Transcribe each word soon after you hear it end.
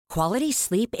Quality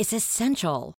sleep is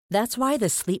essential. That's why the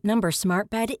Sleep Number Smart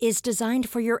Bed is designed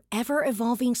for your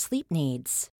ever-evolving sleep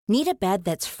needs. Need a bed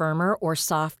that's firmer or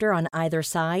softer on either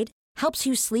side? Helps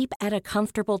you sleep at a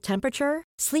comfortable temperature?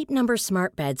 Sleep Number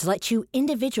Smart Beds let you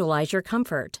individualize your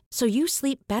comfort, so you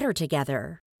sleep better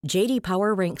together. J.D.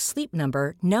 Power ranks Sleep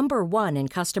Number number 1 in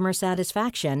customer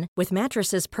satisfaction with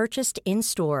mattresses purchased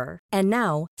in-store. And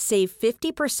now, save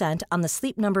 50% on the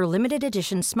Sleep Number Limited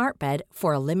Edition Smart Bed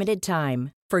for a limited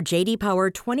time. For J.D. Power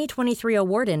 2023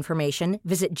 award information,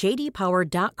 visit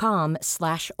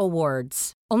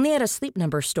jdpower.com/awards. Only at a Sleep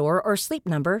Number store or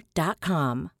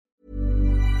sleepnumber.com.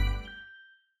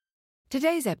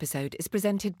 Today's episode is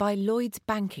presented by Lloyds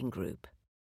Banking Group.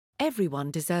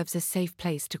 Everyone deserves a safe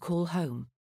place to call home.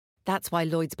 That's why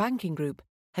Lloyds Banking Group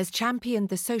has championed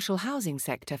the social housing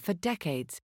sector for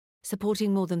decades,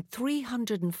 supporting more than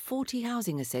 340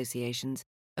 housing associations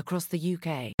across the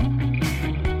UK.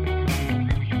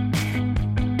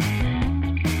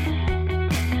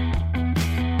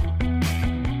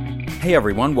 Hey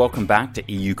everyone, welcome back to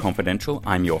EU Confidential.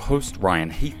 I'm your host, Ryan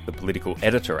Heath, the political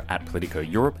editor at Politico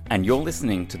Europe, and you're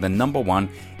listening to the #1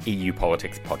 EU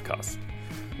Politics podcast.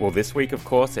 Well, this week, of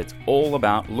course, it's all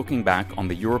about looking back on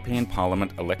the European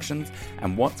Parliament elections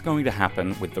and what's going to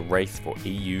happen with the race for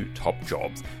EU top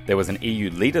jobs. There was an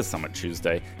EU Leaders Summit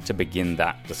Tuesday to begin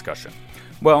that discussion.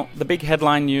 Well, the big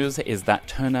headline news is that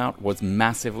turnout was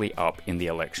massively up in the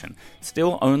election.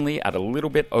 Still only at a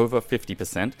little bit over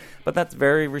 50%, but that's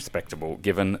very respectable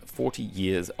given 40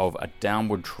 years of a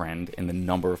downward trend in the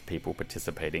number of people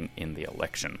participating in the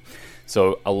election.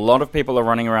 So a lot of people are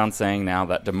running around saying now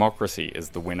that democracy is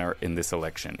the winner in this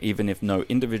election. Even if no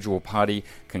individual party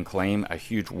can claim a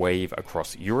huge wave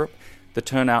across Europe, the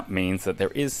turnout means that there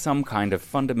is some kind of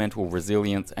fundamental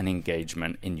resilience and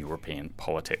engagement in European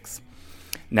politics.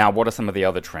 Now, what are some of the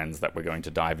other trends that we're going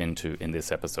to dive into in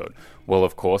this episode? Well,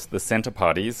 of course, the centre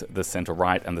parties, the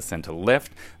centre-right and the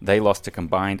centre-left, they lost a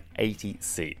combined 80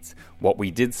 seats. What we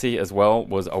did see as well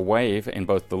was a wave in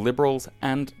both the Liberals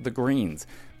and the Greens.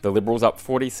 The Liberals up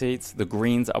 40 seats, the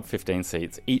Greens up 15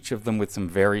 seats, each of them with some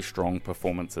very strong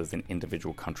performances in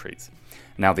individual countries.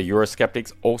 Now, the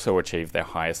Eurosceptics also achieved their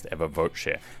highest ever vote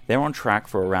share. They're on track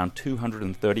for around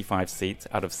 235 seats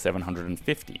out of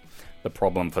 750. The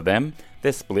problem for them,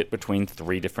 they're split between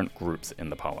 3 different groups in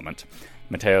the parliament.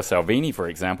 Matteo Salvini, for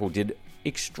example, did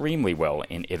extremely well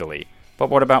in Italy.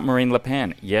 But what about Marine Le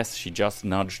Pen? Yes, she just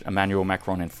nudged Emmanuel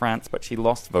Macron in France, but she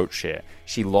lost vote share.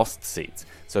 She lost seats.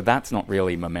 So that's not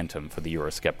really momentum for the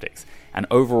Eurosceptics. And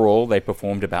overall, they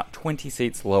performed about 20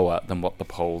 seats lower than what the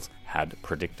polls had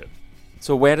predicted.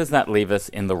 So where does that leave us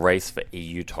in the race for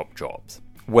EU top jobs?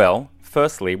 Well,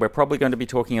 firstly, we're probably going to be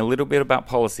talking a little bit about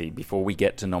policy before we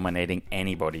get to nominating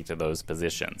anybody to those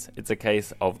positions. It's a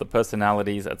case of the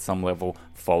personalities at some level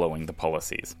following the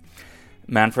policies.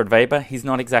 Manfred Weber, he's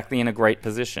not exactly in a great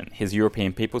position. His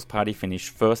European People's Party finished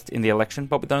first in the election,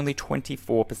 but with only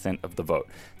 24% of the vote.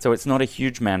 So it's not a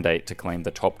huge mandate to claim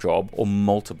the top job or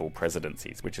multiple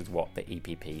presidencies, which is what the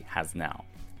EPP has now.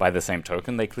 By the same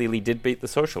token, they clearly did beat the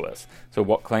Socialists. So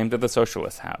what claim do the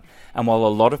Socialists have? And while a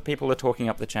lot of people are talking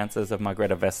up the chances of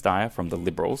Margrethe Vestager from the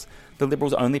Liberals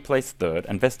only placed third,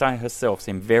 and Vestager herself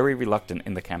seemed very reluctant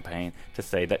in the campaign to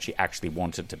say that she actually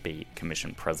wanted to be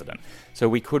Commission President. So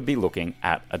we could be looking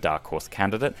at a dark horse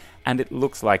candidate, and it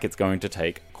looks like it's going to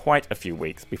take quite a few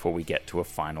weeks before we get to a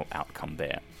final outcome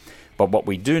there. But what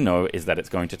we do know is that it's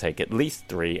going to take at least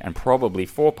 3 and probably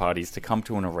 4 parties to come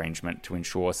to an arrangement to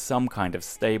ensure some kind of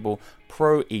stable,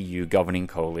 pro-EU governing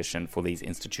coalition for these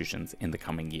institutions in the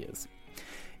coming years.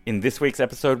 In this week's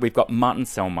episode, we've got Martin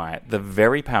Selmayr, the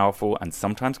very powerful and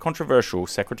sometimes controversial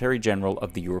Secretary General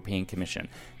of the European Commission,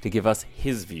 to give us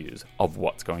his views of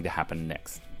what's going to happen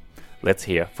next. Let's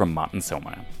hear from Martin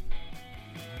Selmayr.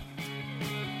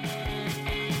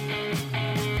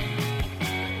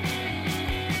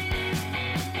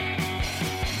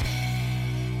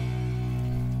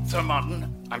 So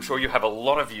Martin, I'm sure you have a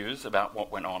lot of views about what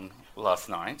went on last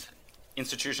night.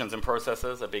 Institutions and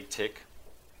processes, a big tick.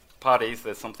 Parties,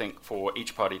 there's something for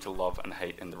each party to love and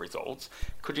hate in the results.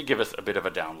 Could you give us a bit of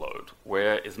a download?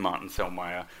 Where is Martin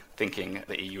Selmayr thinking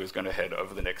the EU is going to head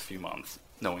over the next few months,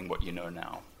 knowing what you know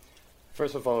now?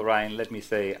 First of all, Ryan, let me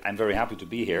say I'm very happy to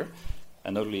be here,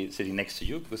 and not only sitting next to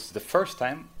you, because it's the first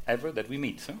time ever that we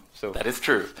meet. So that is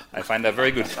true. I find that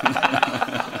very good.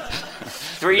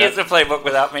 3 years of playbook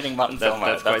without meeting Martin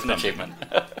Selmayr. That's an achievement.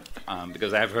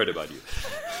 Because I have heard about you.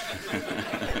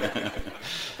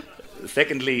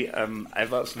 Secondly, I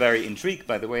was very intrigued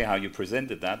by the way how you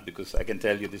presented that, because I can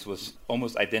tell you this was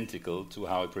almost identical to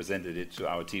how I presented it to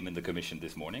our team in the Commission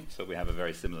this morning. So we have a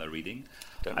very similar reading.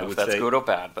 Don't know if that's good or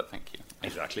bad, but thank you.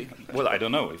 Exactly. Well, I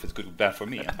don't know if it's good or bad for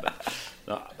me.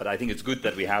 But I think it's good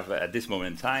that we have, at this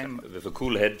moment in time, with a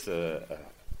cool head,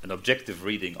 an objective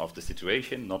reading of the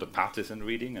situation, not a partisan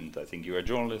reading. And I think you're a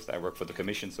journalist, I work for the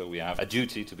Commission, so we have a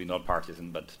duty to be not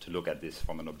partisan, but to look at this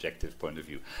from an objective point of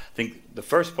view. I think the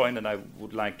first point, and I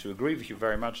would like to agree with you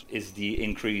very much, is the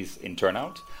increase in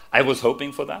turnout. I was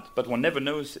hoping for that, but one never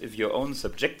knows if your own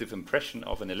subjective impression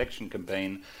of an election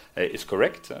campaign is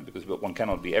correct, because one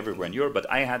cannot be everywhere in Europe. But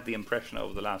I had the impression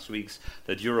over the last weeks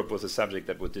that Europe was a subject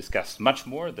that was discussed much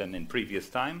more than in previous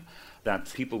time,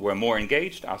 that people were more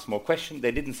engaged, asked more questions.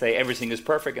 They didn't say everything is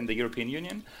perfect in the European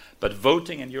Union, but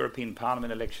voting in European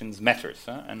Parliament elections matters.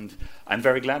 And I'm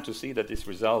very glad to see that this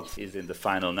result is in the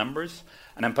final numbers.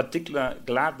 And I'm particularly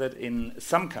glad that in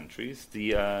some countries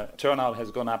the turnout has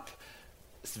gone up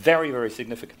very, very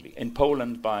significantly. In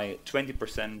Poland by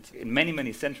 20%. In many,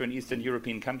 many Central and Eastern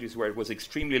European countries where it was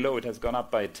extremely low, it has gone up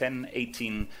by 10,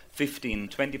 18, 15,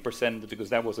 20%,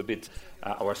 because that was a bit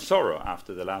our sorrow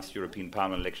after the last European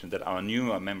Parliament election, that our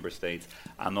newer member states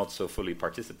are not so fully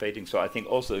participating. So I think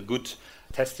also a good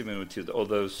testimony to all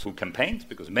those who campaigned,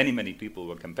 because many, many people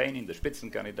were campaigning, the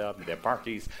Spitzenkandidaten, their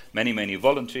parties, many, many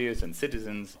volunteers and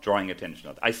citizens drawing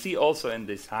attention. I see also in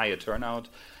this higher turnout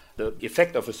the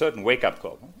effect of a certain wake-up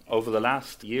call. Over the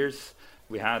last years,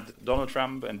 we had Donald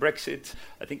Trump and Brexit.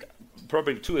 I think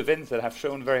probably two events that have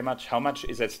shown very much how much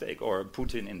is at stake, or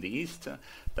Putin in the East,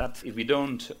 that if we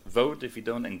don't vote, if we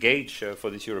don't engage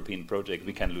for this European project,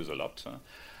 we can lose a lot.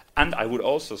 And I would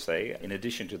also say, in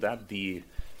addition to that, the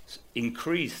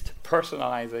increased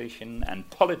personalization and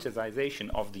politicization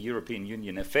of the European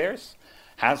Union affairs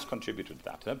has contributed to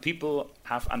that. People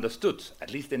have understood,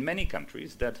 at least in many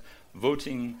countries, that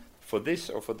voting for this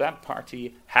or for that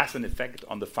party has an effect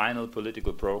on the final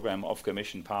political program of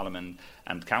Commission, Parliament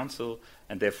and Council,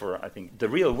 and therefore I think the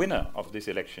real winner of this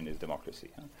election is democracy.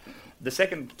 The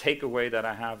second takeaway that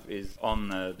I have is on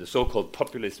the so-called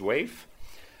populist wave.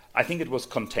 I think it was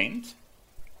contained.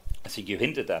 I think you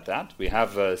hinted at that. We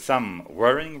have some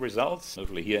worrying results,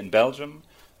 notably here in Belgium,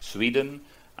 Sweden,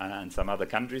 and some other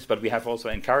countries, but we have also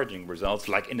encouraging results,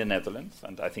 like in the Netherlands.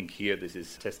 And I think here this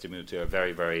is testimony to a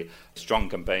very, very strong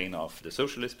campaign of the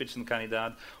Socialist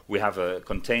Spitzenkandidat. We have a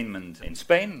containment in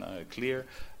Spain, clear.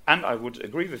 And I would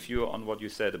agree with you on what you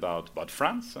said about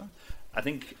France. I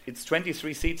think it's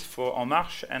 23 seats for En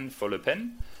Marche and for Le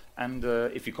Pen. And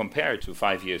if you compare it to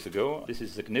 5 years ago, this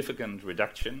is a significant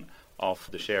reduction of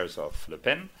the shares of Le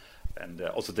Pen. And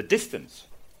also the distance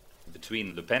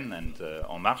between Le Pen and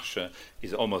En Marche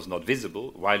is almost not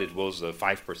visible, while it was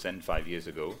 5% 5 years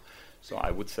ago. So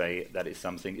I would say that is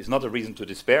something, it's not a reason to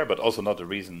despair, but also not a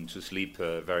reason to sleep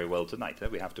very well tonight.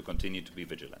 We have to continue to be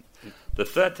vigilant. The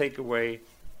third takeaway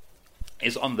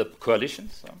is on the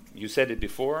coalitions. You said it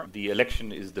before, the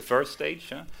election is the first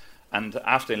stage, and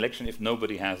after election, if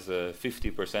nobody has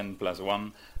 50% plus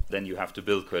one, then you have to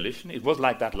build coalition. It was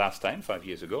like that last time, 5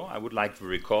 years ago. I would like to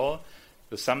recall,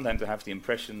 because sometimes I have the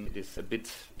impression it is a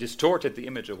bit distorted the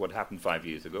image of what happened 5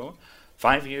 years ago.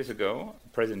 5 years ago,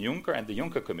 President Juncker and the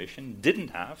Juncker Commission didn't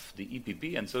have the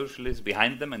EPP and Socialists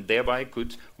behind them, and thereby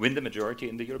could win the majority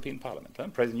in the European Parliament.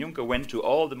 President Juncker went to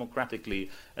all democratically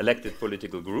elected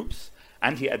political groups,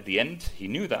 and he, at the end, he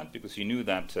knew that, because he knew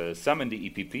that some in the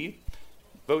EPP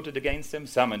voted against him,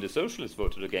 some in the Socialists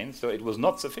voted against, so it was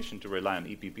not sufficient to rely on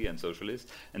EPP and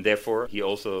Socialists, and therefore he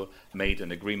also made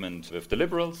an agreement with the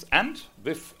Liberals, and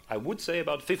with, I would say,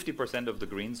 about 50% of the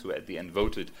Greens, who at the end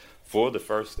voted for the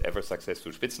first ever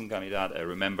successful Spitzenkandidat. I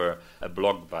remember a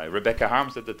blog by Rebecca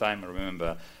Harms at the time, I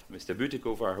remember Mr.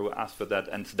 Bütikofer who asked for that,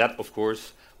 and that, of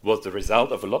course, was the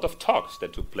result of a lot of talks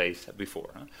that took place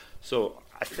before. So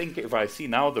I think if I see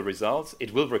now the results,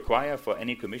 it will require for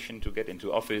any commission to get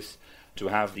into office to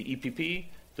have the EPP,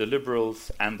 the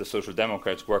Liberals and the Social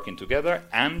Democrats working together,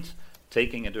 and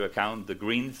taking into account the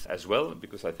Greens as well,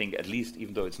 because I think at least,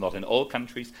 even though it's not in all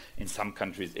countries, in some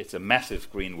countries it's a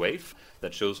massive green wave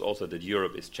that shows also that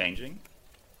Europe is changing.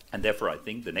 And therefore I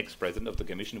think the next president of the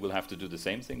Commission will have to do the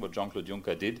same thing what Jean-Claude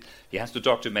Juncker did. He has to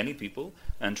talk to many people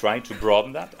and try to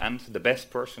broaden that, and the best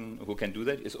person who can do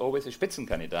that is always a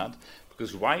Spitzenkandidat,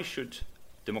 because why should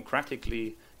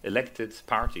democratically elected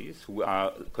parties who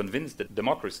are convinced that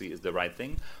democracy is the right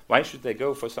thing, why should they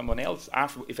go for someone else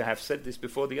if I have said this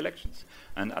before the elections?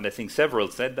 And I think several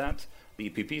said that. The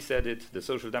EPP said it, the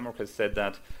Social Democrats said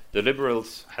that, the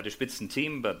Liberals had a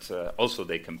Spitzenteam, but also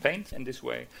they campaigned in this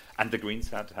way, and the Greens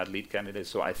had lead candidates.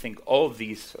 So I think all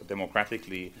these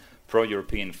democratically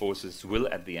pro-European forces will,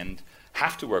 at the end,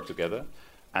 have to work together.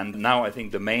 And now I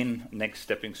think the main next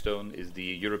stepping stone is the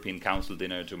European Council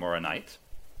dinner tomorrow night.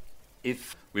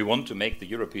 If we want to make the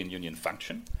European Union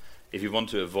function, if we want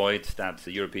to avoid that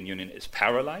the European Union is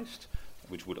paralyzed,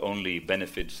 which would only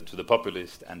benefit to the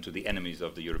populist and to the enemies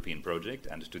of the European project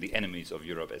and to the enemies of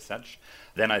Europe as such,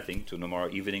 then I think tomorrow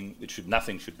evening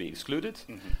nothing should be excluded.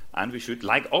 And we should,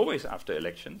 like always after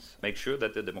elections, make sure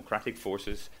that the democratic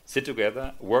forces sit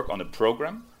together, work on a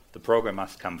program. The program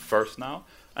must come first now.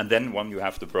 And then when you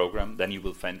have the program, then you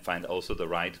will find also the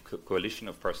right coalition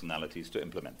of personalities to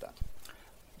implement that.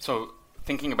 So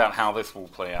thinking about how this will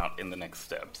play out in the next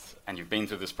steps, and you've been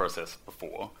through this process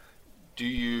before, do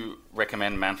you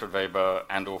recommend Manfred Weber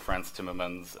and or Franz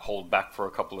Timmermans hold back for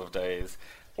a couple of days,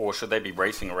 or should they be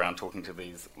racing around talking to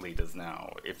these leaders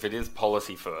now? If it is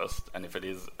policy first, and if it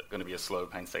is going to be a slow,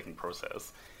 painstaking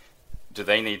process, do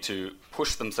they need to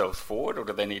push themselves forward, or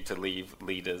do they need to leave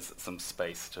leaders some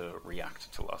space to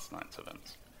react to last night's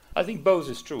events? I think both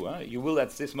is true. You will,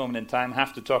 at this moment in time,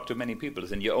 have to talk to many people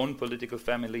in your own political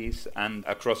families and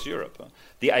across Europe.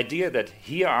 The idea that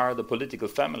here are the political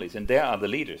families and there are the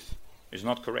leaders is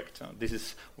not correct. This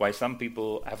is why some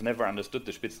people have never understood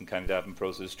the Spitzenkandidaten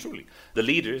process truly. The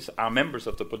leaders are members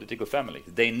of the political family.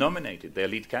 They nominated their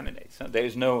lead candidates. There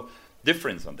is no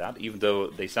difference on that, even though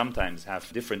they sometimes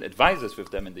have different advisors with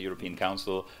them in the European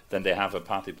Council than they have at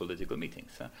party political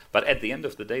meetings. But at the end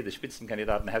of the day, the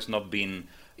Spitzenkandidaten has not been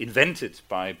invented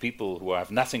by people who have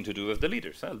nothing to do with the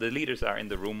leaders. The leaders are in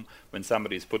the room when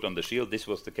somebody is put on the shield. This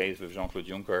was the case with Jean-Claude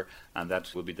Juncker, and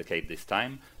that will be the case this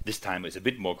time. This time is a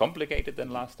bit more complicated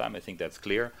than last time, I think that's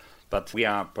clear. But we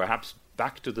are perhaps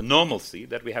back to the normalcy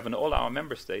that we have in all our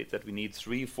member states, that we need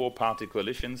 3-4 party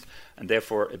coalitions, and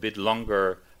therefore a bit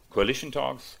longer coalition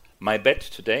talks. My bet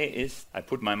today is I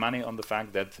put my money on the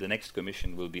fact that the next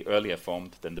commission will be earlier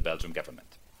formed than the Belgian government.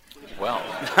 Well,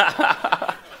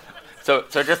 so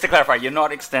just to clarify, you're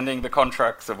not extending the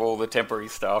contracts of all the temporary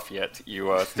staff yet.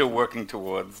 You are still working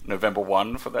towards November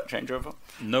 1 for that changeover?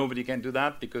 Nobody can do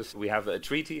that because we have a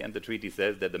treaty, and the treaty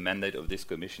says that the mandate of this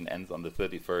commission ends on the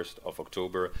 31st of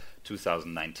October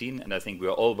 2019, and I think we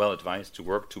are all well advised to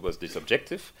work towards this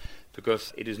objective,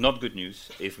 because it is not good news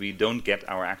if we don't get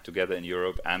our act together in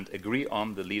Europe and agree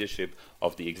on the leadership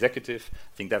of the executive.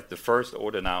 I think that's the first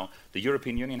order now. The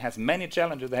European Union has many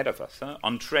challenges ahead of us,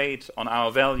 on trade, on our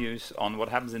values, on what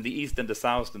happens in the east and the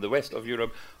south and the west of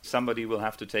Europe. Somebody will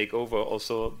have to take over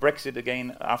also Brexit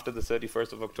again after the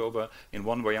 31st of October in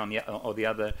one way or the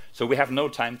other. So we have no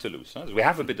time to lose. We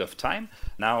have a bit of time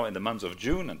now in the months of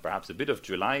June and perhaps a bit of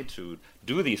July to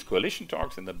do these coalition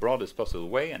talks in the broadest possible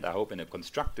way, and I hope in a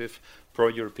constructive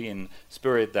pro-European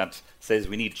spirit that says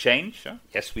we need change.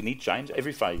 Yes, we need change.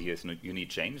 Every 5 years you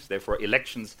need change. Therefore,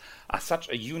 elections are such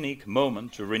a unique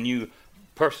moment to renew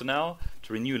personnel,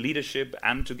 to renew leadership,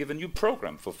 and to give a new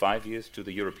program for 5 years to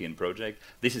the European project.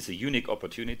 This is a unique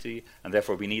opportunity, and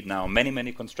therefore we need now many,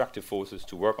 many constructive forces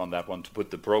to work on that one, to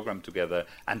put the program together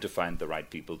and to find the right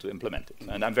people to implement it.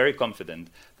 And I'm very confident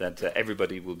that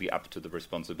everybody will be up to the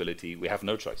responsibility. We have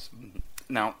no choice.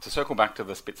 Now, to circle back to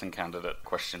the Spitzencandidate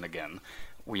question again,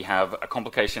 we have a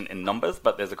complication in numbers,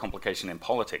 but there's a complication in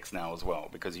politics now as well,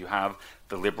 because you have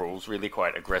the Liberals really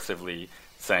quite aggressively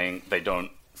saying they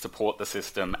don't support the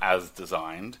system as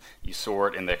designed. You saw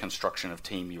it in their construction of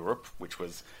Team Europe, which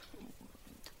was,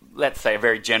 let's say, a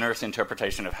very generous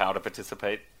interpretation of how to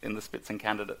participate in the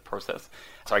Spitzencandidate process.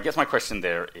 So I guess my question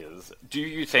there is, do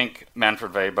you think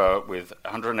Manfred Weber, with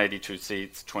 182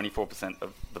 seats, 24%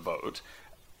 of the vote,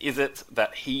 is it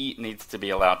that he needs to be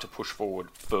allowed to push forward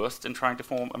first in trying to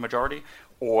form a majority,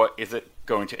 or is it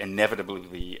going to inevitably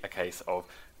be a case of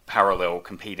parallel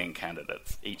competing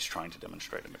candidates, each trying to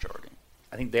demonstrate a majority?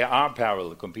 I think there are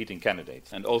parallel competing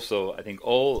candidates, and also I think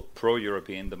all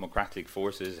pro-European democratic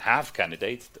forces have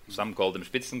candidates. Some call them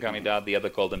Spitzenkandidat, the other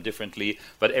call them differently,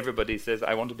 but everybody says,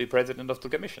 I want to be president of the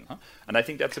Commission. And I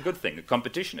think that's a good thing.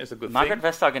 Competition is a good thing. Margaret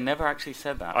Vestager never actually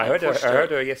said that. I heard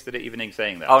her yesterday evening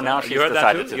saying that. Oh, now she's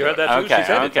decided to. You heard that too? Okay, she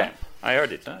said okay. It. I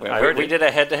heard it. We did a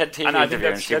head-to-head TV interview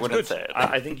and she wouldn't say it.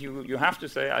 I think you have to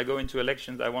say, I go into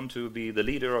elections, I want to be the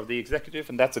leader of the executive,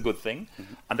 and that's a good thing.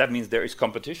 Mm-hmm. And that means there is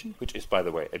competition, which is, by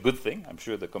the way, a good thing. I'm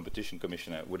sure the competition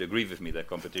commissioner would agree with me that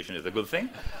competition is a good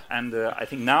thing. And I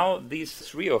think now these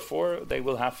 3 or 4, they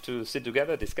will have to sit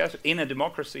together, discuss. In a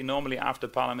democracy, normally after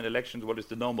parliament elections, what is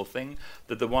the normal thing?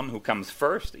 That the one who comes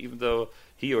first, even though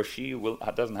he or she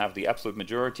doesn't have the absolute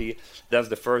majority, does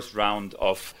the first round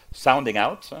of sounding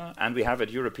out and And we have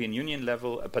at European Union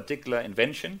level a particular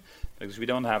invention, because we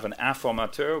don't have an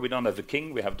informateur, we don't have a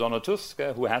king, we have Donald Tusk,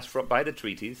 who has, by the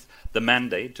treaties, the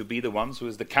mandate to be the ones who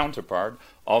is the counterpart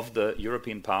of the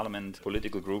European Parliament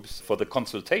political groups for the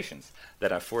consultations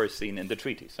that are foreseen in the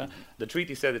treaties. The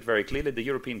treaty said it very clearly, the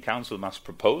European Council must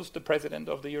propose the President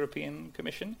of the European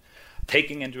Commission,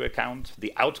 taking into account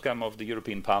the outcome of the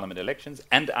European Parliament elections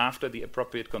and after the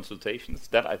appropriate consultations.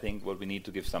 That, I think, what we need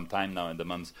to give some time now in the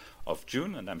month of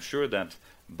June, and I'm sure that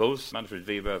both Manfred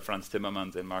Weber, Franz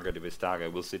Timmermans and Margrethe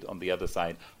Vestager will sit on the other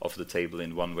side of the table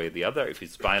in one way or the other. If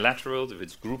it's bilaterals, if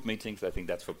it's group meetings, I think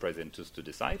that's for President Tusk to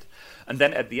decide. And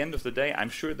then at the end of the day, I'm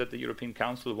sure that the European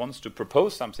Council wants to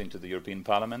propose something to the European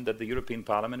Parliament that the European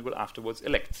Parliament will afterwards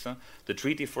elect. The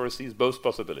treaty foresees both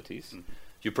possibilities.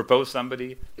 You propose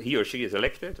somebody, he or she is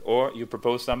elected, or you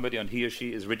propose somebody and he or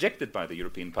she is rejected by the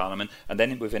European Parliament, and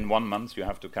then within 1 month you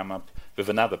have to come up with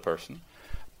another person.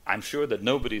 I'm sure that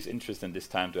nobody is interested in this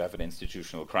time to have an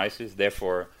institutional crisis.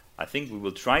 Therefore, I think we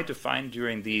will try to find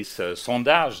during these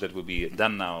sondages that will be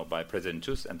done now by President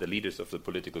Tusk and the leaders of the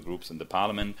political groups in the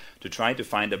Parliament, to try to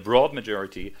find a broad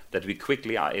majority that we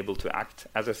quickly are able to act.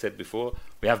 As I said before,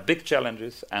 we have big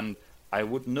challenges, and I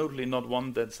would notably not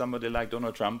want that somebody like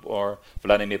Donald Trump or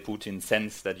Vladimir Putin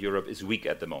sense that Europe is weak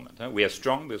at the moment. We are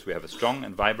strong because we have a strong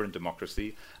and vibrant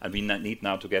democracy, and we need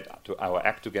now to get to our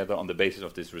act together on the basis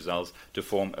of these results to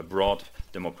form a broad,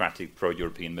 democratic,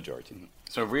 pro-European majority.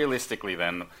 So realistically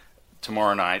then,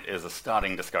 tomorrow night is a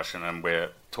starting discussion, and we're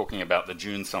talking about the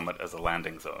June summit as a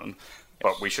landing zone,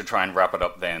 but we should try and wrap it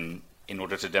up then in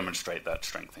order to demonstrate that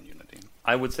strength and unity.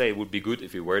 I would say it would be good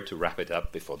if we were to wrap it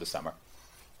up before the summer.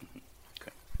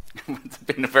 It's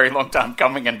been a very long time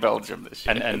coming in Belgium this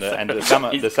year. And the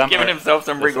summer, he's the summer, given himself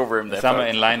some wriggle room there. The summer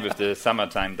in line with the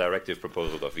summertime directive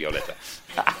proposal of Violetta.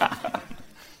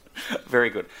 Very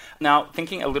good. Now,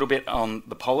 thinking a little bit on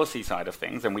the policy side of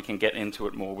things, and we can get into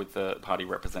it more with the party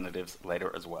representatives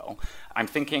later as well, I'm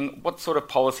thinking, what sort of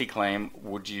policy claim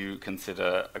would you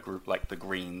consider a group like the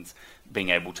Greens being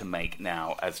able to make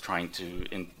now as trying to,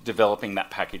 in developing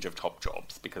that package of top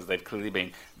jobs? Because they've clearly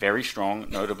been very strong,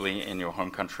 notably in your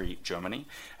home country, Germany,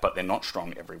 but they're not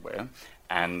strong everywhere.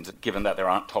 And given that there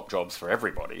aren't top jobs for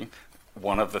everybody,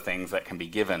 one of the things that can be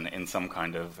given in some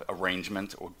kind of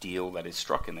arrangement or deal that is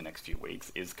struck in the next few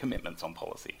weeks is commitments on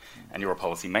policy. And you're a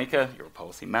policy maker, you're a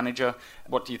policy manager.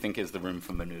 What do you think is the room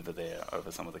for maneuver there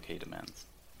over some of the key demands?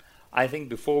 I think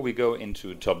before we go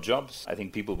into top jobs, I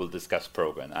think people will discuss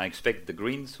program. I expect the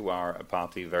Greens, who are a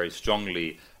party very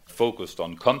strongly focused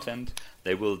on content,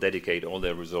 they will dedicate all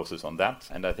their resources on that.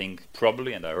 And I think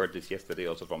probably, and I heard this yesterday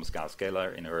also from Ska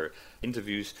Keller in her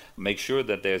interviews, make sure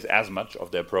that there's as much of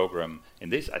their program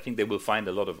in this. I think they will find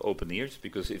a lot of open ears,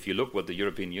 because if you look what the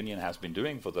European Union has been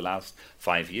doing for the last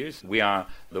 5 years, we are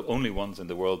the only ones in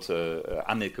the world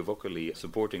unequivocally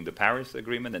supporting the Paris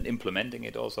Agreement and implementing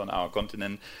it also on our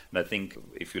continent. And I think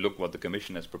if you look what the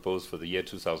Commission has proposed for the year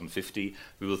 2050,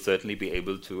 we will certainly be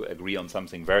able to agree on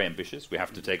something very ambitious. We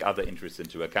have to take other interests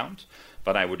into account.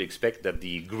 But I would expect that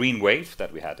the green wave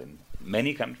that we had in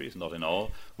many countries, not in all,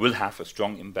 will have a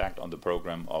strong impact on the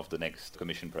program of the next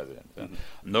Commission President.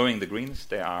 Knowing the Greens,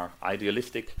 they are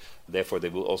idealistic, therefore they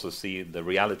will also see the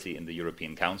reality in the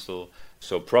European Council.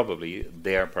 So probably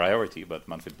their priority, but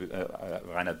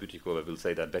Reinhard Bütikofer will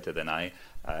say that better than I,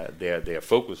 their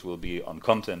focus will be on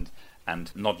content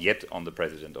and not yet on the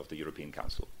President of the European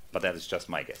Council. But that is just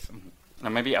my guess. Now,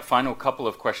 maybe a final couple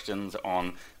of questions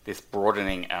on this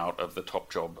broadening out of the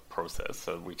top job process.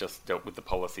 So we just dealt with the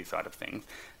policy side of things.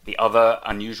 The other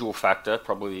unusual factor,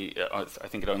 probably I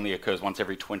think it only occurs once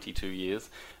every 22 years,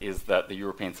 is that the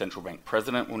European Central Bank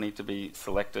president will need to be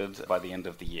selected by the end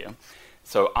of the year.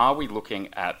 So are we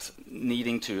looking at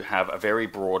needing to have a very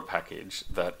broad package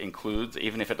that includes,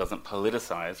 even if it doesn't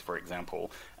politicize, for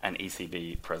example, an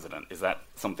ECB president? Is that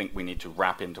something we need to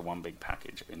wrap into one big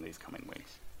package in these coming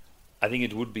weeks? I think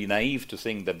it would be naive to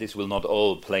think that this will not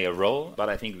all play a role, but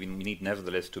I think we need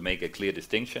nevertheless to make a clear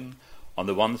distinction. On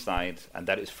the one side, and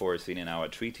that is foreseen in our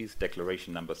treaties,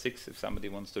 Declaration number 6, if somebody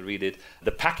wants to read it,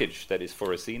 the package that is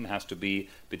foreseen has to be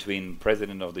between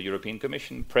President of the European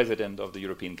Commission, President of the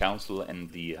European Council,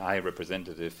 and the High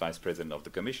Representative Vice President of the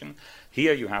Commission.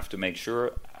 Here you have to make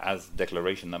sure, as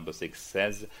Declaration number 6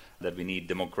 says, that we need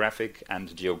demographic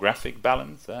and geographic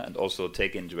balance, and also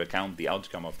take into account the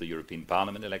outcome of the European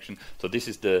Parliament election. So this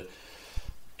is the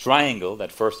triangle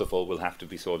that first of all will have to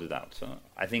be sorted out. So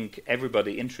I think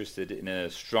everybody interested in a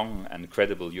strong and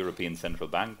credible European Central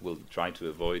Bank will try to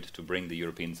avoid to bring the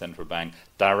European Central Bank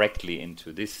directly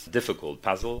into this difficult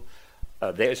puzzle.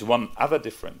 There is one other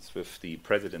difference with the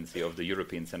presidency of the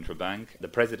European Central Bank. The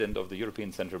president of the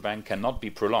European Central Bank cannot be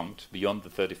prolonged beyond the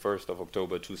 31st of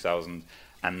October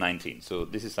 2019. So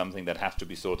this is something that has to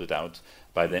be sorted out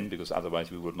by then, because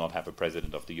otherwise we would not have a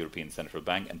president of the European Central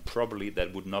Bank, and probably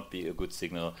that would not be a good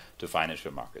signal to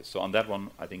financial markets. So on that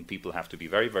one, I think people have to be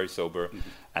very, very sober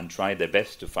and try their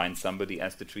best to find somebody,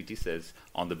 as the treaty says,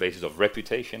 on the basis of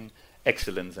reputation,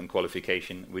 excellence and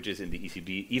qualification, which is in the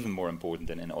ECB even more important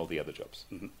than in all the other jobs.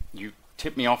 You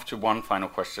tip me off to one final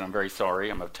question. I'm very sorry.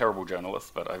 I'm a terrible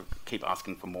journalist, but I keep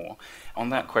asking for more. On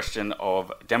that question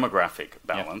of demographic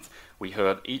balance, we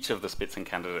heard each of the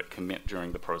Spitzenkandidaten commit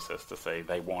during the process to say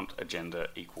they want a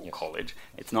gender-equal college.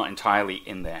 It's not entirely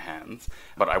in their hands,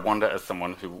 but I wonder, as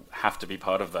someone who has to be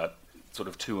part of that sort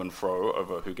of to and fro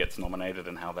over who gets nominated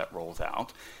and how that rolls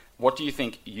out, what do you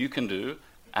think you can do,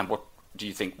 and what do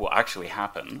you think will actually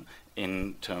happen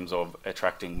in terms of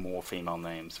attracting more female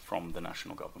names from the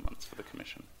national governments for the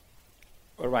Commission?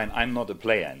 Well, Ryan, I'm not a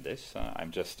player in this.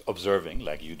 I'm just observing,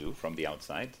 like you do, from the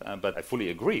outside. But I fully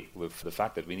agree with the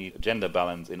fact that we need gender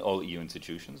balance in all EU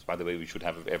institutions. By the way, we should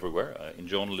have it everywhere, in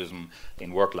journalism,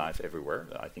 in work life, everywhere.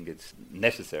 I think it's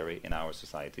necessary in our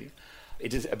society.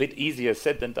 It is a bit easier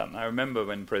said than done. I remember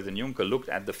when President Juncker looked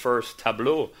at the first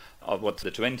tableau of what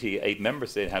the 28 member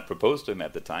states had proposed to him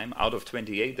at the time. Out of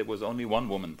 28, there was only one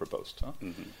woman proposed.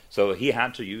 So he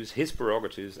had to use his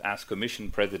prerogatives as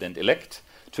Commission President-elect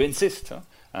to insist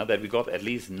that we got at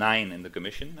least 9 in the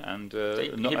Commission. And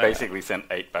he basically sent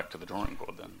 8 back to the drawing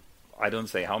board then. I don't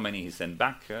say how many he sent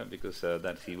back, because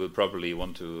that he will probably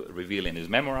want to reveal in his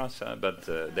memoirs, but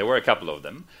there were a couple of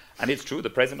them. And it's true, the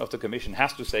President of the Commission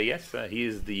has to say yes. He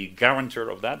is the guarantor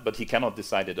of that, but he cannot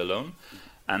decide it alone.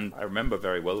 And I remember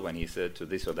very well when he said to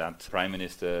this or that Prime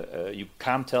Minister, you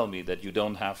can't tell me that you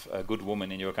don't have a good woman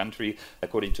in your country.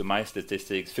 According to my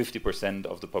statistics, 50%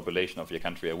 of the population of your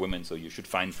country are women, so you should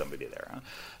find somebody there.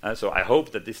 So I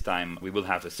hope that this time we will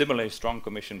have a similarly strong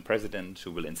Commission President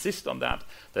who will insist on that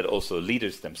also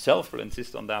leaders themselves will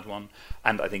insist on that one.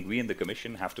 And I think we in the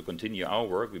Commission have to continue our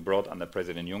work. We brought under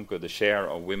President Juncker the share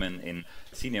of women in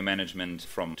senior management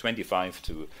from 25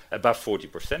 to above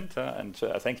 40%. And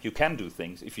I think you can do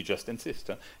things if you just insist.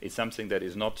 It's something that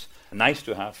is not nice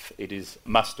to have, it is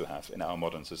must to have in our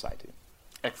modern society.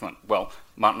 Excellent. Well,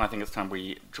 Martin, I think it's time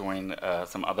we join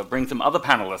bring some other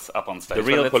panelists up on stage. The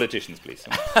real politicians, please.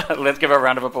 Let's give a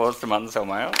round of applause to Martin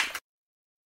Selmayr.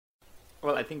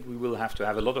 Well, I think we will have to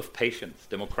have a lot of patience,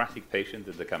 democratic patience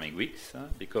in the coming weeks,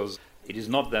 because it is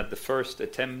not that the first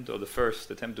attempt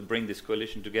to bring this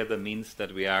coalition together means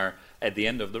that we are at the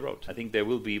end of the road. I think there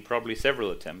will be probably several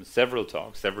attempts, several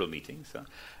talks, several meetings.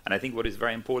 And I think what is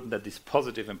very important, that this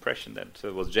positive impression that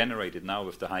was generated now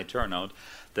with the high turnout,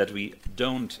 that we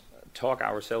don't talk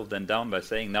ourselves then down by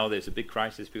saying now there's a big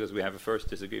crisis because we have a first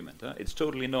disagreement. It's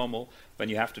totally normal when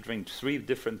you have to bring 3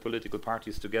 different political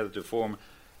parties together to form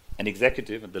an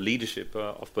executive and the leadership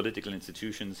of political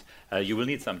institutions. You will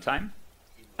need some time.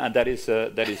 And that is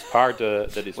part.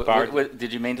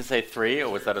 Did you mean to say 3, or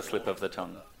was that a slip of the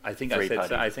tongue? I think I said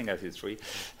 3.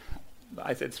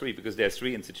 I said 3 because there are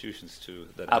 3 institutions too.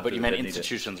 But you meant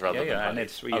institutions rather than parties. I meant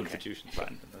 3 institutions.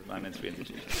 I meant 3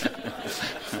 institutions.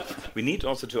 We need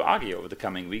also to argue over the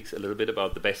coming weeks a little bit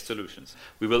about the best solutions.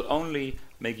 We will only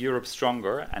make Europe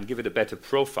stronger and give it a better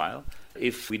profile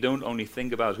if we don't only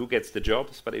think about who gets the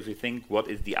jobs, but if we think what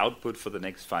is the output for the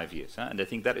next 5 years. And I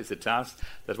think that is a task.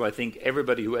 That's why I think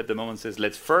everybody who at the moment says,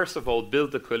 let's first of all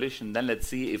build the coalition, then let's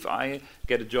see if I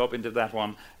get a job into that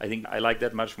one. I think I like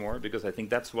that much more, because I think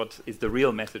that's what is the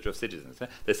real message of citizens.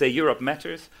 They say Europe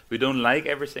matters. We don't like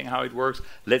everything, how it works.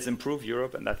 Let's improve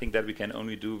Europe. And I think that we can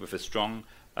only do with a strong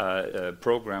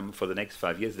program for the next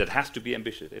 5 years. That has to be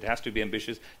ambitious. It has to be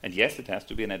ambitious, and yes, it has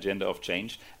to be an agenda of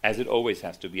change, as it always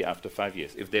has to be after 5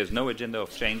 years. If there's no agenda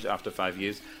of change after 5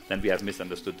 years, then we have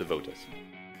misunderstood the voters.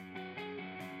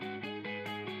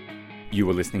 You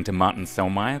were listening to Martin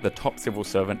Selmayr, the top civil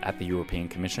servant at the European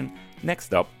Commission.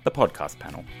 Next up, the podcast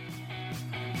panel.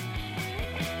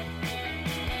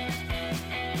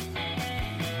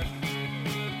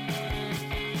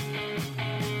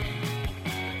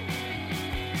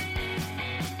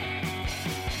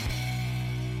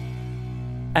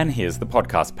 And here's the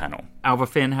podcast panel. Alva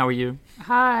Finn, how are you?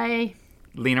 Hi.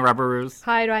 Lena Rabaruz.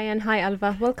 Hi, Ryan. Hi,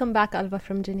 Alva. Welcome back, Alva,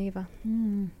 from Geneva.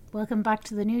 Welcome back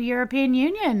to the new European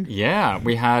Union. Yeah,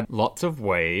 we had lots of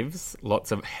waves,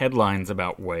 lots of headlines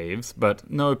about waves,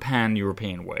 but no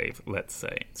pan-European wave, let's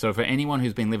say. So for anyone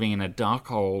who's been living in a dark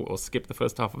hole or skipped the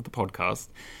first half of the podcast,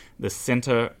 the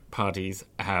centre parties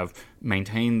have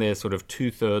maintained their sort of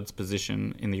 2/3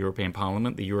 position in the European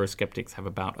Parliament. The Eurosceptics have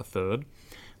about 1/3.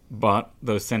 But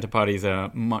those centre parties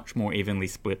are much more evenly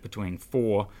split between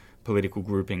 4 political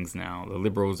groupings now. The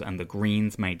Liberals and the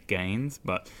Greens made gains,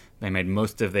 but they made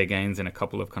most of their gains in a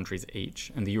couple of countries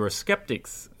each. And the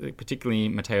Eurosceptics, particularly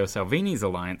Matteo Salvini's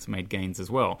alliance, made gains as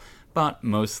well, but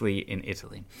mostly in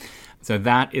Italy. So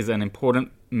that is an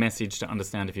important message to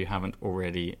understand if you haven't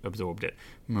already absorbed it.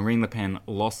 Marine Le Pen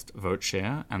lost vote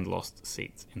share and lost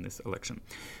seats in this election.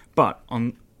 But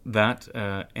on that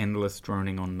endless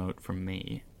droning on note from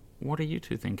me, what are you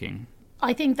two thinking?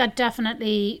 I think that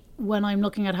definitely, when I'm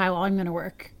looking at how I'm going to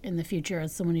work in the future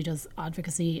as someone who does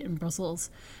advocacy in Brussels,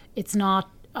 it's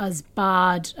not as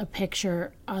bad a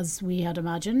picture as we had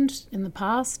imagined in the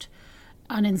past.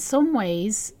 And in some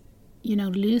ways,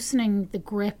 loosening the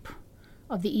grip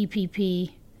of the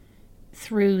EPP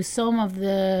through some of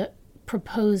the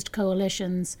proposed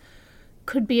coalitions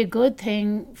could be a good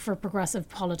thing for progressive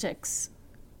politics.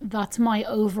 That's my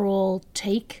overall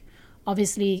take.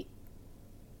 Obviously,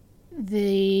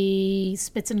 the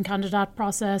Spitzenkandidat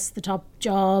process, the top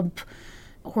job,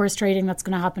 horse trading that's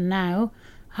going to happen now,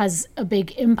 has a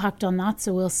big impact on that.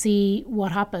 So we'll see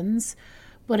what happens.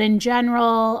 But in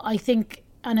general, I think,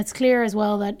 and it's clear as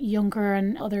well that Juncker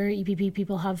and other EPP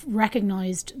people have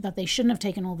recognised that they shouldn't have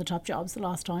taken all the top jobs the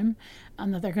last time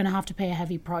and that they're going to have to pay a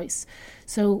heavy price.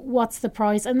 So what's the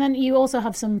price? And then you also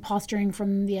have some posturing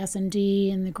from the S&D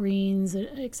and the Greens,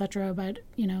 etc., about,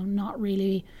 not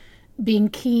really being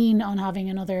keen on having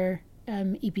another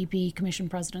EPP Commission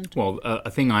President. Well,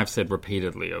 a thing I've said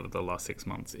repeatedly over the last 6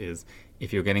 months is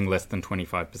if you're getting less than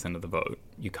 25% of the vote,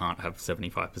 you can't have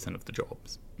 75% of the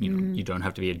jobs. You don't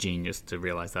have to be a genius to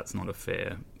realise that's not a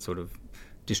fair sort of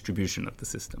distribution of the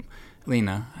system.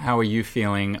 Lena, how are you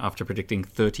feeling after predicting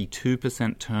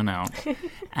 32% turnout?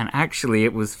 And actually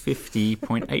it was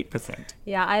 50.8%.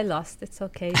 Yeah, I lost. It's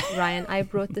okay, Ryan. I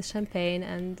brought the champagne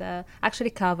and actually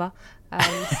cava.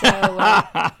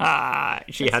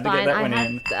 She had to get that one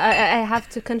in. I have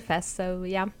to confess. So,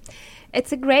 yeah.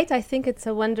 It's I think it's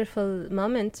a wonderful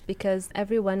moment because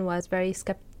everyone was very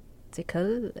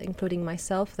skeptical, including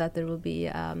myself, that there will be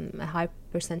a high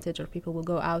percentage of people will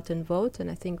go out and vote. And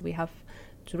I think we have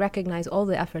to recognize all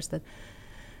the efforts that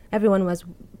everyone was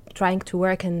trying to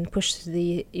work and push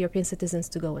the European citizens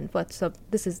to go and vote. So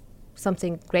this is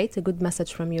something great, a good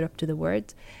message from Europe to the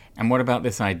world. And what about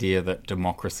this idea that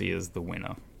democracy is the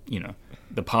winner?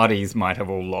 The parties might have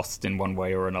all lost in one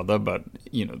way or another, but,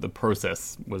 the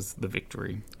process was the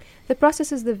victory. The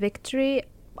process is the victory.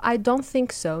 I don't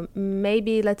think so.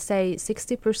 Maybe, let's say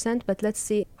 60%, but let's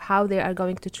see how they are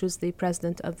going to choose the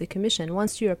president of the Commission.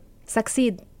 Once Europe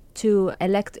succeed to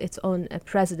elect its own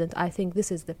president, I think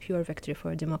this is the pure victory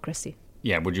for democracy.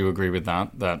 Yeah, would you agree with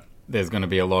that? That there's going to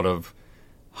be a lot of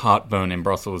heartburn in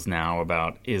Brussels now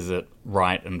about, is it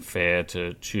right and fair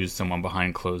to choose someone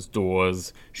behind closed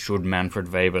doors? Should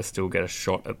Manfred Weber still get a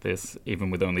shot at this,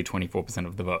 even with only 24%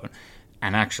 of the vote?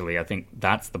 And actually, I think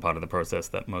that's the part of the process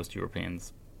that most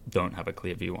Europeans don't have a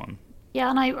clear view on. Yeah,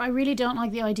 and I really don't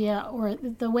like the idea, or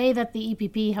the way that the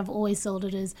EPP have always sold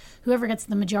it is whoever gets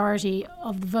the majority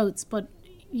of the votes. But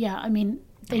yeah, I mean,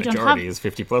 the majority is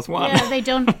 50 plus 1. Yeah, they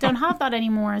don't have that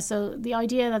anymore. So the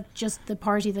idea that just the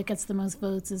party that gets the most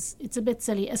votes it's a bit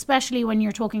silly, especially when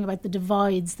you're talking about the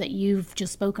divides that you've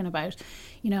just spoken about.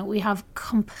 We have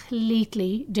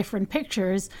completely different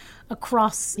pictures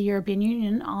across the European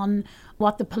Union on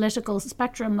what the political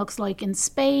spectrum looks like. In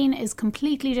Spain is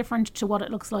completely different to what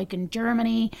it looks like in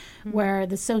Germany, where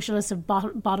the socialists have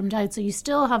bottomed out. So you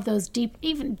still have those deep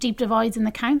divides in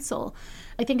the council.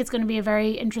 I think it's going to be a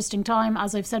very interesting time.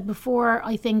 As I've said before,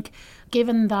 I think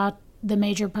given that the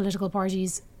major political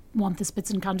parties want the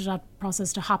Spitzenkandidat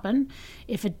process to happen,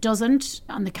 if it doesn't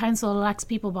and the council elects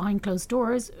people behind closed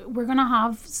doors, we're going to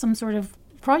have some sort of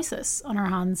crisis on our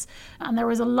hands. And there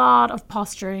was a lot of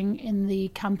posturing in the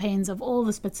campaigns of all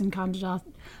the Spitzenkandidat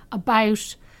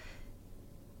about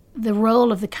the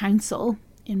role of the council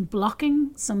in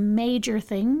blocking some major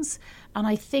things. And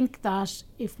I think that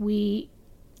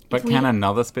But can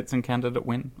another Spitzenkandidat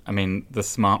win? I mean, the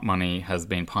smart money has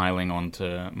been piling onto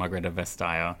Margrethe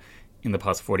Vestager in the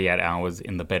past 48 hours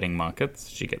in the betting markets.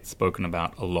 She gets spoken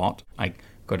about a lot. I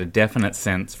got a definite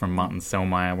sense from Martin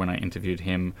Selmayr when I interviewed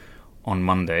him on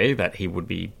Monday that he would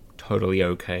be totally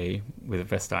okay with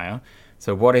Vestager.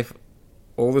 So what if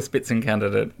all the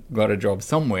Spitzenkandidat got a job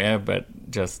somewhere,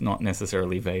 but just not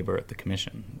necessarily Weber at the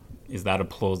Commission? Is that a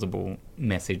plausible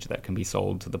message that can be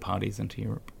sold to the parties and to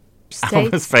Europe?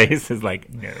 Alva's face is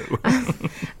like, no.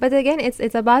 But again,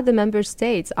 it's about the member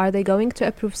states. Are they going to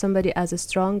approve somebody as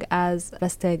strong as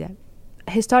Vestager?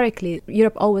 Historically,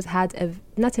 Europe always had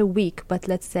not a weak, but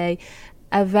let's say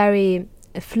a very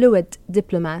a fluid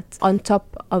diplomat on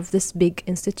top of this big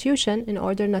institution in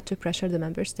order not to pressure the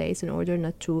member states, in order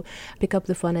not to pick up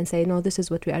the phone and say, no, this is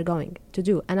what we are going to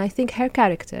do. And I think her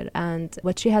character and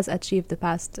what she has achieved the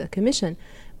past commission,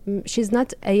 she's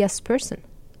not a yes person.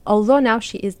 Although now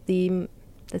she is the,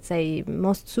 let's say,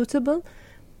 most suitable,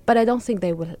 but I don't think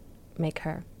they will make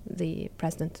her the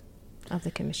president of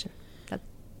the commission.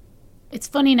 It's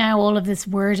funny now, all of this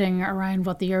wording around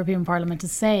what the European Parliament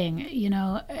is saying. You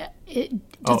know,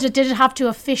 did it have to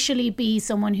officially be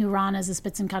someone who ran as a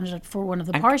Spitzenkandidat for one of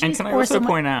the parties? And can I also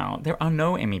point out, there are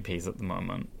no MEPs at the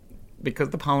moment because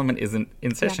the Parliament isn't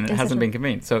in session. It hasn't been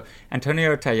convened. So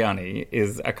Antonio Tajani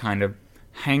is a kind of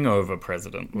hangover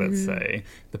president, let's say.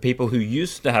 The people who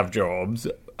used to have jobs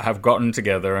have gotten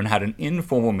together and had an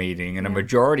informal meeting, and a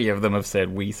majority of them have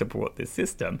said, we support this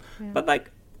system. But, like,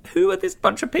 who are this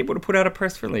bunch of people to put out a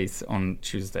press release on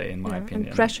Tuesday, in my opinion?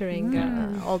 And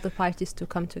pressuring all the parties to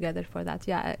come together for that.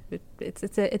 Yeah,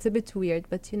 it's a bit weird,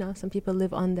 but, you know, some people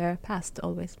live on their past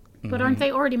always. But aren't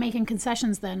they already making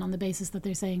concessions then on the basis that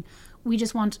they're saying, we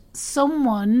just want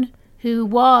someone who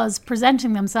was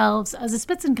presenting themselves as a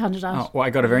Spitzenkandidat? Oh, well, I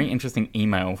got a very interesting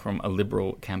email from a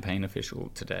Liberal campaign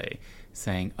official today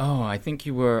saying, I think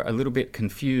you were a little bit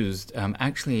confused.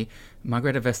 Actually,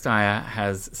 Margrethe Vestager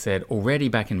has said already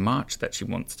back in March that she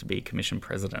wants to be Commission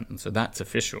President, and so that's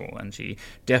official, and she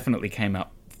definitely came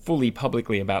out fully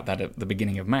publicly about that at the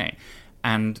beginning of May.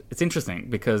 And it's interesting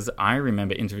because I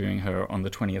remember interviewing her on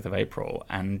the 20th of April,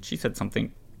 and she said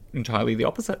something entirely the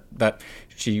opposite, that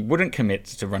she wouldn't commit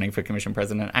to running for Commission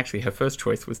President. Actually, her first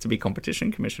choice was to be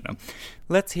Competition Commissioner.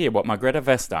 Let's hear what Margrethe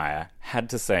Vestager had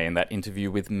to say in that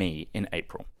interview with me in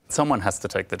April. Someone has to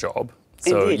take the job,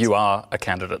 so Indeed. You are a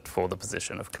candidate for the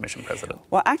position of Commission President.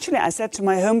 Well, actually, I said to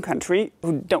my home country,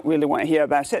 who don't really want to hear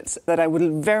about it, that I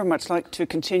would very much like to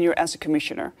continue as a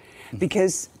commissioner,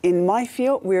 because in my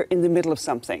field, we're in the middle of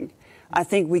something. I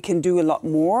think we can do a lot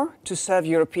more to serve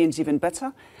Europeans even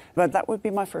better, but that would be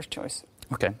my first choice.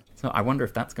 Okay. So I wonder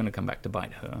if that's going to come back to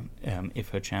bite her, if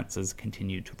her chances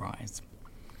continue to rise.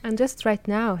 And just right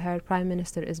now, her Prime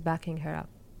Minister is backing her up.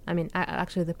 I mean,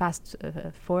 actually, the past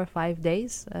 4 or 5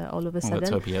 days, all of a sudden... Let's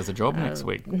hope he has a job next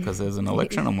week, because there's an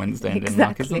election on Wednesday in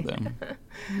Denmark, isn't there?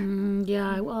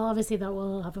 Yeah, well, obviously that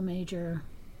will have a major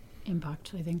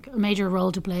impact, I think. A major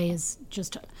role to play is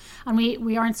just... And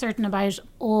we aren't certain about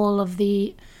all of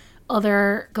the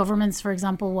other governments, for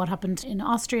example, what happened in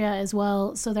Austria as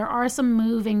well. So there are some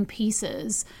moving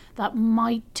pieces that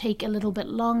might take a little bit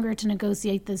longer to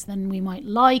negotiate this than we might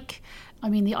like. I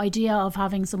mean, the idea of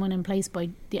having someone in place by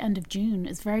the end of June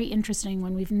is very interesting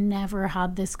when we've never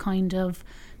had this kind of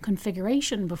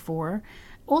configuration before.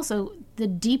 Also, the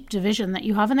deep division that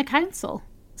you have in the council.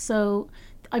 So,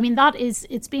 I mean,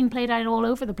 it's being played out all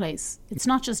over the place. It's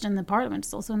not just in the parliament,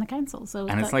 it's also in the council. So,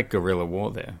 and it's like guerrilla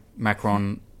war there.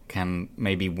 Macron can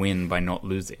maybe win by not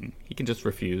losing. He can just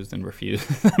refuse and refuse.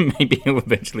 Maybe he'll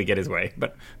eventually get his way.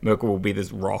 But Merkel will be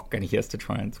this rock, and he has to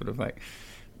try and sort of like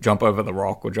jump over the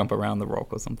rock or jump around the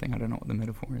rock or something. I don't know what the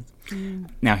metaphor is.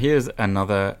 Now, here's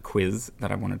another quiz that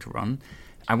I wanted to run.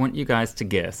 I want you guys to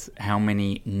guess how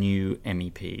many new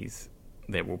MEPs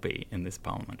there will be in this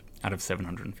parliament out of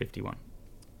 751.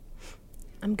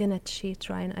 I'm gonna cheat,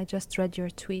 Ryan. I just read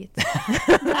your tweet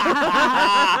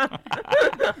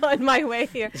on my way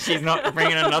here. She's not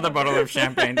bringing another bottle of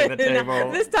champagne to the table.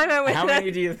 No, this time I went. How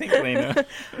many do you think, Lena?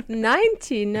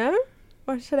 90, no?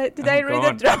 Or did I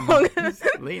read it wrong?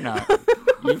 Lena,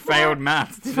 you failed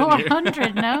maths, didn't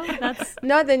 400, no? That's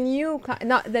not the new,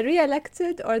 not the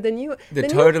re-elected or the new. The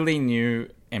totally new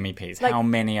MEPs. Like, how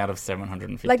many out of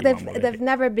 750? Like they've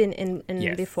never been in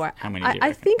yes. before. How many?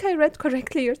 I think I read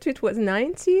correctly. Your tweet was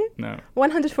 90. No.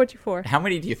 144. How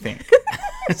many do you think?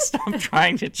 Stop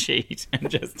trying to cheat and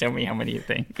just tell me how many you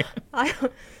think.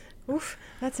 Oof,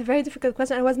 that's a very difficult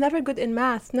question. I was never good in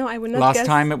math. No, I would not Last guess.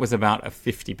 time it was about a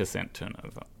 50%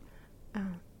 turnover. Oh.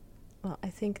 Well, I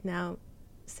think now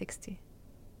 60.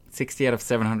 60 out of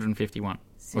 751.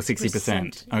 6%. Or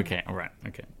 60%. Yeah. Okay, all right.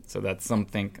 Okay. So that's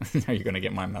something... Now you're going to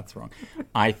get my maths wrong.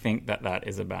 I think that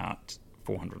is about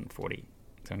 440.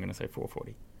 So I'm going to say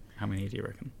 440. How many do you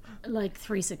reckon? Like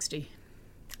 360.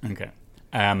 Okay.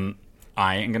 I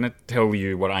am going to tell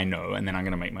you what I know, and then I'm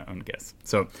going to make my own guess.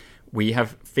 So we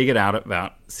have figured out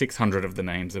about 600 of the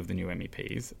names of the new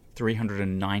MEPs.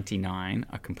 399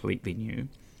 are completely new.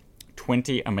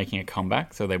 20 are making a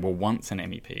comeback, so they were once an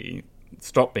MEP,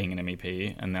 stopped being an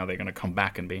MEP, and now they're going to come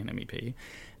back and be an MEP.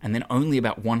 And then only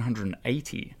about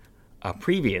 180 are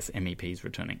previous MEPs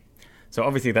returning. So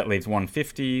obviously that leaves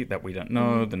 150 that we don't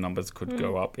know. The numbers could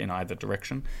go up in either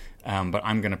direction. But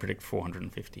I'm going to predict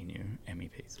 450 new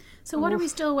MEPs. So what are we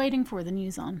still waiting for the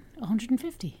news on?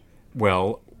 150?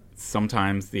 Well,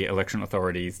 sometimes the election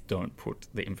authorities don't put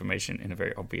the information in a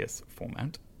very obvious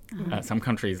format. Some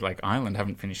countries like Ireland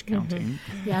haven't finished counting.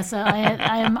 Yeah, so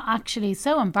I am actually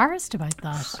so embarrassed about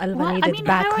that. Alva needed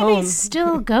back how home. are they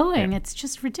still going? It's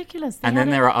just ridiculous. And then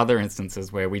there are other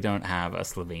instances where we don't have a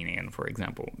Slovenian, for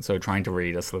example. So trying to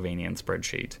read a Slovenian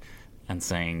spreadsheet and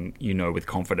saying you know with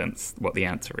confidence what the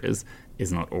answer is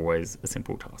not always a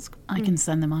simple task. I can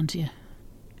send them on to you.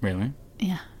 Really?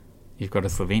 Yeah. You've got a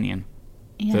Slovenian?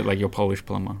 Yeah. So like your Polish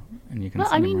plumber? And you can Well,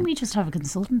 send I him mean, around. we just have a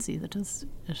consultancy that does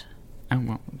it. Oh,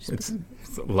 well, it's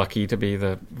lucky to be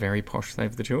the very posh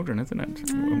Save the Children, isn't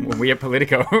it? We at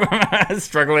Politico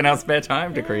struggle in our spare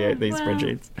time to create these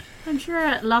spreadsheets. I'm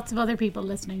sure lots of other people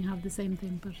listening have the same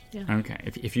thing, but yeah. Okay,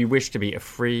 if you wish to be a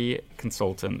free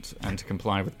consultant and to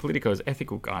comply with Politico's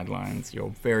ethical guidelines,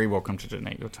 you're very welcome to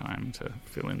donate your time to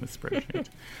fill in the spreadsheet.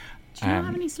 Do you not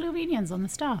have any Slovenians on the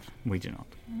staff? We do not.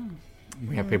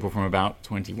 We have people from about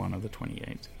 21 of the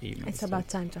 28 even. It's about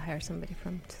time to hire somebody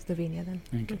from Slovenia then.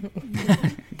 Okay.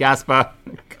 Gaspar,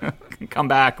 come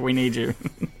back. We need you.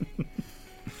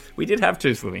 We did have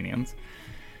 2 Slovenians.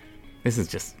 This is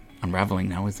just unraveling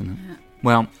now, isn't it? Yeah.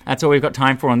 Well, that's all we've got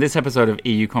time for on this episode of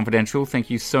EU Confidential.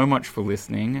 Thank you so much for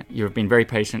listening. You have been very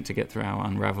patient to get through our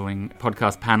Unraveling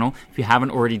podcast panel. If you haven't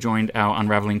already joined our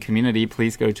Unraveling community,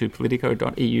 please go to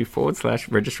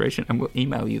politico.eu/registration and we'll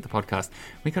email you the podcast.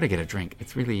 We got to get a drink.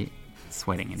 It's really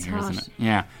sweating in here, hot. isn't it?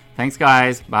 Yeah. Thanks,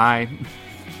 guys. Bye.